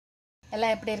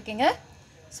எல்லாம் எப்படி இருக்கீங்க?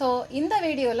 ஸோ இந்த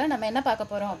வீடியோவில் நம்ம என்ன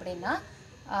பார்க்க போகிறோம் அப்படின்னா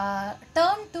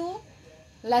டேர்ம் 2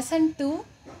 லெசன் 2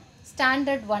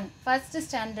 ஸ்டாண்டர்ட் 1 ஃபர்ஸ்ட்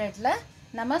ஸ்டாண்டர்டில்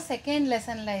நம்ம செகண்ட்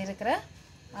லெசனில் இருக்கிற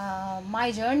மை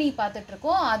ஜேர்னி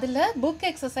பார்த்துட்ருக்கோம். அதில் புக்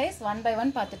எக்ஸசைஸ் 1 by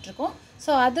 1 பார்த்துட்ருக்கோம்.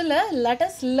 ஸோ அதில்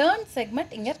லெட்டஸ் லேர்ன்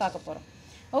செக்மெண்ட் இங்கே பார்க்க போகிறோம்.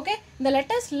 ஓகே, இந்த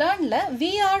லெட்டஸ் லேர்னில்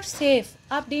வி ஆர் சேஃப்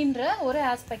அப்படின்ற ஒரு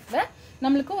ஆஸ்பெக்டில்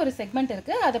நம்மளுக்கு ஒரு செக்மெண்ட்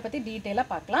இருக்குது. அதை பற்றி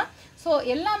டீட்டெயிலாக பார்க்கலாம். ஸோ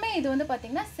எல்லாமே இது வந்து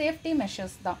பார்த்திங்கன்னா சேஃப்டி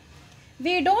மெஷர்ஸ் தான்.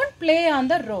 We don't play on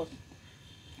the road.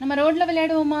 நம்ம ரோட்டில்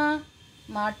விளையாடுவோமா?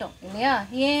 மாட்டோம் இல்லையா?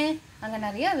 ஏன்? அங்கே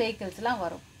நிறைய வெஹிக்கிள்ஸ்லாம்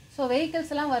வரும். ஸோ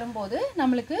வெஹிக்கிள்ஸ்லாம் வரும்போது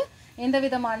நம்மளுக்கு எந்த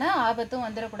விதமான ஆபத்தும்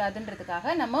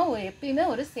வந்துடக்கூடாதுன்றதுக்காக நம்ம எப்பயுமே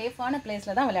ஒரு சேஃபான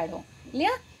பிளேஸில் தான் விளையாடுவோம்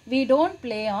இல்லையா? We don't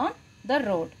play on the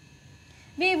road.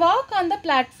 We walk on the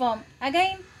platform.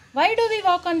 Again, why do we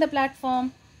walk on the platform?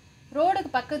 ரோடுக்கு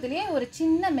பக்கத்துலேயே ஒரு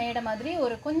சின்ன மேடை மாதிரி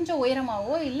ஒரு கொஞ்சம்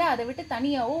உயரமாகவோ இல்லை அதை விட்டு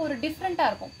தனியாகவோ ஒரு டிஃப்ரெண்ட்டாக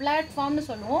இருக்கும். பிளாட்ஃபார்ம்னு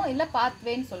சொல்லுவோம், இல்லை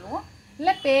பாத்வேன்னு சொல்லுவோம்,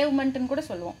 இல்லை பேவ்மெண்ட்டுன்னு கூட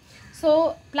சொல்லுவோம். ஸோ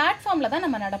பிளாட்ஃபார்மில் தான்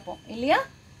நம்ம நடப்போம் இல்லையா?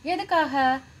 எதுக்காக?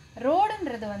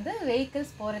 ரோடுன்றது வந்து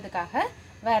வெஹிக்கிள்ஸ் போகிறதுக்காக,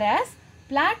 வேறஸ்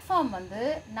பிளாட்ஃபார்ம் வந்து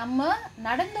நம்ம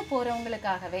நடந்து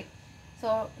போகிறவங்களுக்காகவே.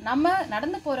 ஸோ நம்ம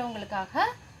நடந்து போகிறவங்களுக்காக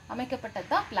அமைக்கப்பட்டது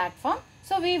தான் platform.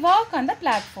 So we walk on the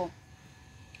platform.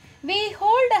 We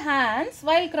hold hands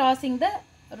while crossing the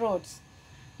roads.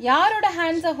 யாரோட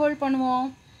ஹேண்ட்ஸை ஹோல்ட் பண்ணுவோம்?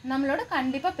 நம்மளோட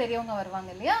கண்டிப்பாக பெரியவங்க வருவாங்க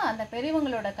இல்லையா? அந்த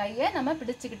பெரியவங்களோட கையை நம்ம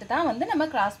பிடிச்சிக்கிட்டு தான் வந்து நம்ம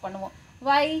கிராஸ் பண்ணுவோம்.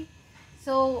 வை?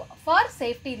 ஸோ ஃபார்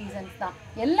சேஃப்டி ரீசன்ஸ் தான்.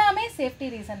 எல்லாமே சேஃப்டி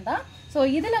ரீசன் தான். ஸோ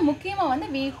இதில் முக்கியமாக வந்து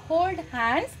we hold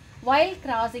hands while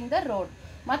crossing the road.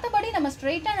 மற்றபடி நம்ம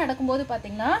ஸ்ட்ரெயிட்டாக நடக்கும்போது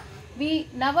பார்த்திங்கன்னா we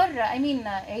never,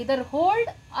 either hold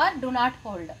or do not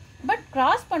hold. But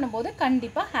cross பண்ணும்போது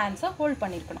கண்டிப்பாக ஹேண்ட்ஸை ஹோல்ட்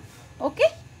பண்ணியிருக்கணும். ஓகே,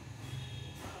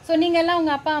 ஸோ நீங்கள் எல்லாம்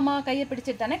உங்கள் அப்பா அம்மா கையை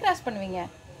பிடிச்சிட்டு தானே கிராஸ் பண்ணுவீங்க.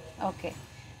 Okay,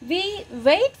 we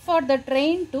wait for the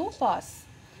train to pass.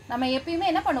 நம்ம எப்பயுமே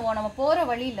என்ன பண்ணுவோம்? நம்ம போகிற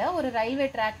வழியில் ஒரு ரயில்வே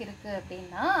ட்ராக் இருக்குது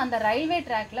அப்படின்னா அந்த ரயில்வே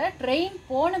ட்ராக்கில் ட்ரெயின்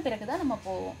போன பிறகு தான் நம்ம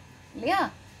போவோம் இல்லையா?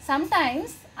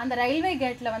 சம்டைம்ஸ் அந்த ரயில்வே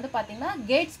கேட்டில் வந்து பார்த்திங்கன்னா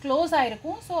கேட்ஸ் க்ளோஸ்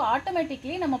ஆகிருக்கும். ஸோ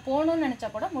ஆட்டோமேட்டிக்லி நம்ம போகணுன்னு நினச்சா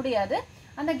கூட முடியாது,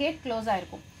 அந்த கேட் க்ளோஸ்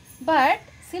ஆகிருக்கும். பட்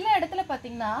சில இடத்துல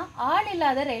பார்த்திங்கன்னா ஆள்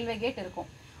இல்லாத ரயில்வே கேட் இருக்கும்.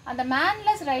 அந்த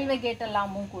மேன்லெஸ் ரயில்வே கேட்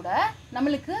எல்லாமும் கூட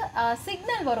நம்மளுக்கு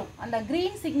சிக்னல் வரும். அந்த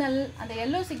க்ரீன் சிக்னல், அந்த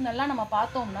எல்லோ சிக்னல்லாம் நம்ம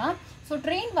பார்த்தோம்னா ஸோ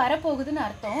ட்ரெயின் வரப்போகுதுன்னு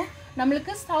அர்த்தம்.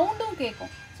 நம்மளுக்கு சவுண்டும்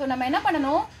கேட்கும். ஸோ நம்ம என்ன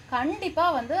பண்ணணும்?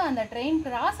 கண்டிப்பாக வந்து அந்த ட்ரெயின்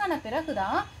கிராஸ் ஆன பிறகு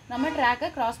தான் நம்ம ட்ராக்கை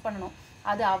கிராஸ் பண்ணணும்.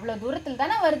 அது அவ்வளோ தூரத்தில்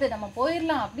தானே வருது, நம்ம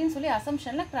போயிடலாம் அப்படின்னு சொல்லி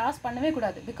அசம்ஷனில் கிராஸ் பண்ணவே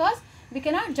கூடாது. Because we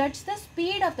cannot judge the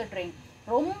speed of the train.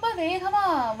 ரொம்ப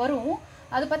வேகமாக வரும்,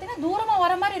 அது பார்த்திங்கன்னா தூரமாக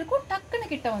வர மாதிரி இருக்கும், டக்குன்னு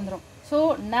கிட்ட வந்துடும். So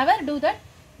never do that.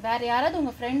 வேறு யாராவது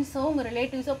உங்கள் ஃப்ரெண்ட்ஸோ உங்கள்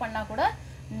ரிலேட்டிவ்ஸோ பண்ணால் கூட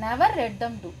never let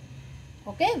them do.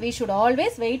 Okay, we should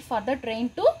always wait for the train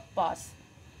to pass.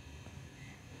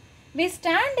 We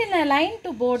stand in a line to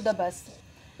board the bus.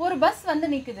 ஒரு பஸ் வந்து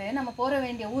நிற்குது, நம்ம போகிற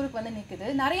வேண்டிய ஊருக்கு வந்து நிற்குது,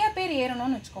 நிறையா பேர்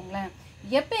ஏறணும்னு வச்சுக்கோங்களேன்.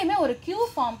 எப்பயுமே ஒரு க்யூ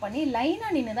ஃபார்ம் பண்ணி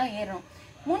லைனாக நின்று தான் ஏறணும்.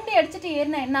 முண்டி அடிச்சுட்டு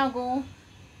ஏறினா என்ன ஆகும்?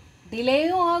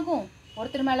 டிலேயும் ஆகும்,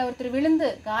 ஒருத்தர் மேலே ஒருத்தர் விழுந்து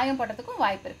காயம் படுறதுக்கும்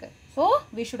வாய்ப்பு இருக்குது. So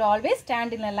we should always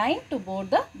stand in a line to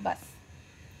board the bus.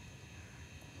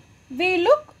 We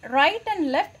look right and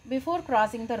left before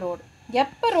crossing the road.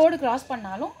 எப்போ ரோடு கிராஸ்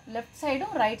பண்ணாலும் லெஃப்ட்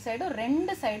சைடும் ரைட் சைடும்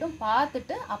ரெண்டு சைடும்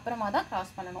பார்த்துட்டு அப்புறமா தான்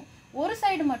கிராஸ் பண்ணணும். ஒரு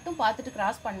சைடு மட்டும் பார்த்துட்டு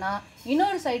கிராஸ் பண்ணால்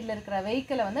இன்னொரு சைடில் இருக்கிற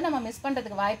வெஹிக்கிளை வந்து நம்ம மிஸ்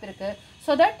பண்ணுறதுக்கு வாய்ப்பு இருக்குது.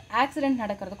 ஸோ தட் ஆக்சிடெண்ட்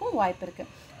நடக்கிறதுக்கும் வாய்ப்பு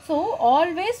இருக்குது. So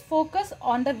always focus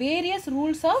on the various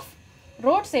rules of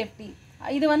road safety.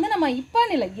 இது வந்து நம்ம இப்போ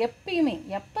இல்லை, எப்பயுமே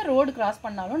எப்போ ரோடு கிராஸ்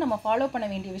பண்ணாலும் நம்ம ஃபாலோ பண்ண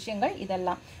வேண்டிய விஷயங்கள்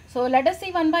இதெல்லாம். So let us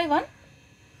see one by one.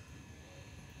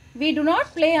 We do not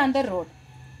play on the road.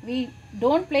 We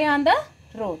don't play on the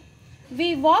road. We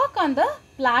walk on the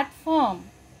platform.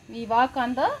 We walk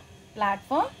on the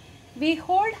platform. We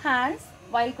hold hands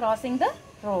while crossing the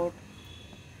road.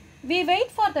 We wait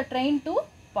for the train to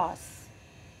pass.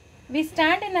 We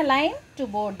stand in a line to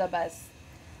board the bus.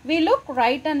 We look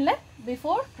right and left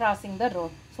before crossing the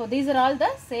road. So these are all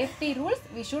the safety rules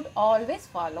we should always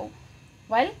follow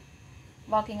while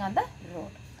walking on the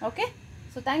road. Okay,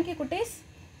 so thank you kutties.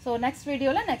 So next video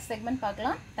la next segment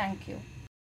paakalam. Thank you.